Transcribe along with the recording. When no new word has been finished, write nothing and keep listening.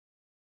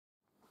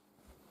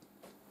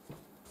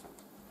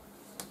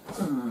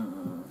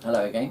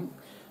Hello again,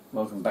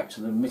 welcome back to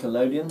the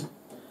Nickelodeon.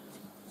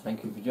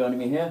 Thank you for joining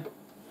me here.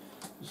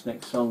 This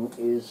next song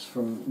is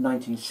from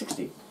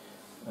 1960.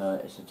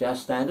 It's a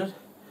jazz standard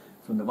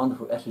from the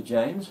wonderful Etta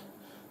James,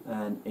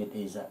 and it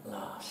is At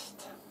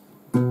Last.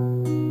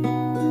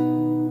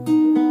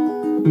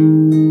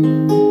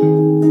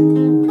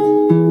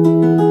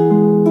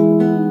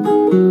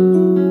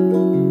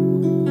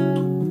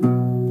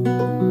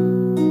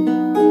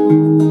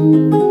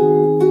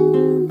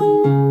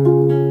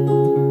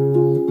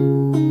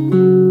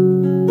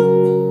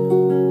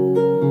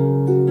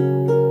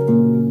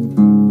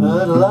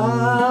 At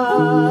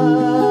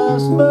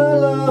last my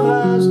love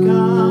has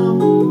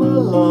come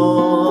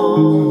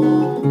along,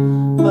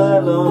 my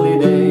lonely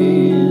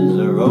days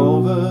are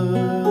over,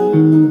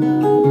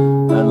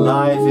 and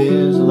life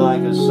is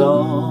like a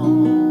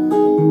song.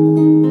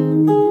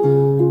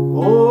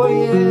 Oh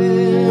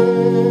yeah,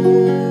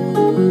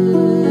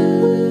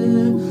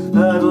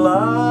 at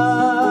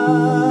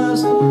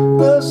last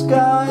the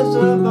skies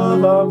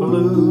above are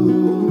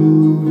blue.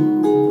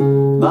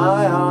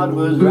 My heart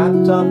was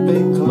wrapped up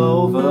in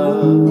clover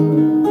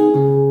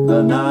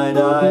the night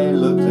I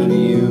looked at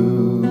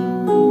you.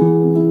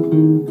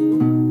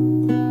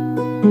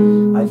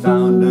 I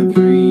found a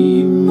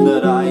dream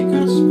that I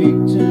could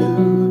speak to,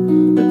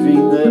 a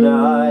dream that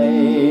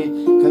I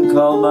can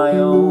call my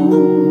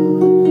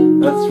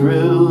own, a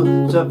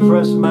thrill to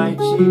press my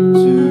cheek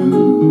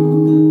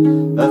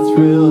to, a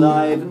thrill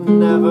I've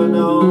never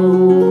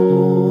known.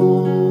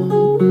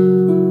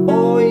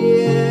 Oh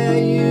yeah,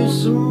 you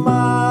smiled,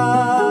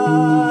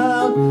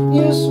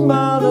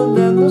 and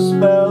then the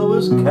spell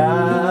was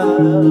cast,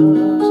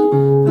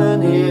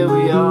 and here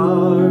we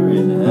are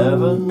in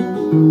heaven,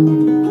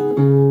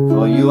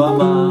 for you are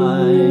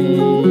mine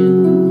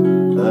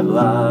at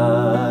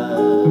last.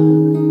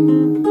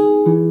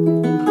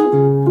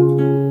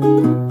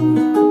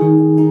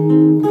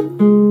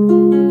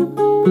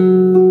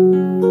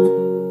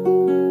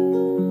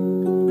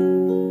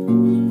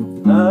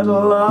 At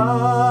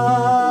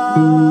last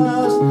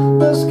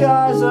the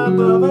skies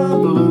above are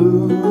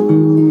blue,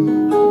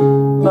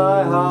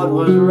 my heart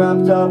was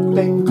wrapped up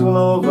in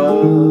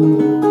clover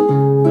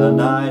the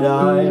night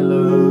I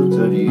looked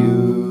at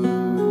you.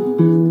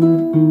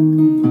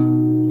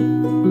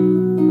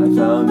 I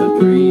found a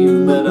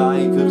dream that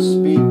I could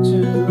speak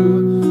to,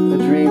 a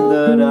dream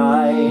that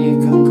I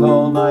can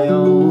call my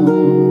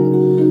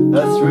own,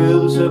 a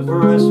thrill to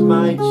press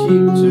my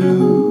cheek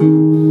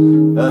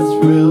to, a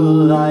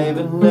thrill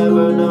I've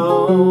never known.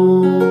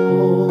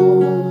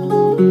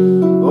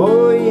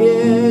 Oh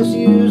yes,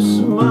 you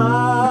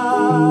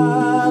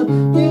smiled,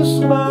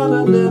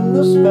 and then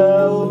the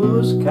spell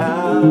was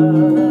cast,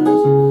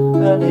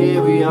 and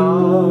here we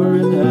are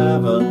in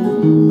heaven,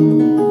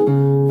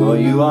 for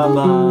you are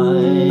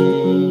mine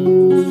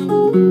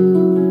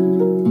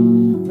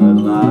at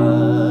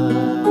last.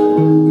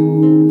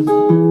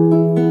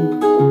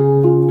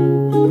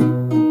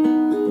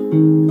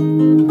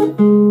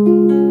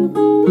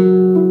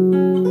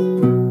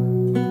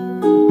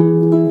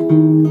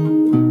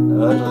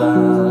 At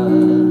last.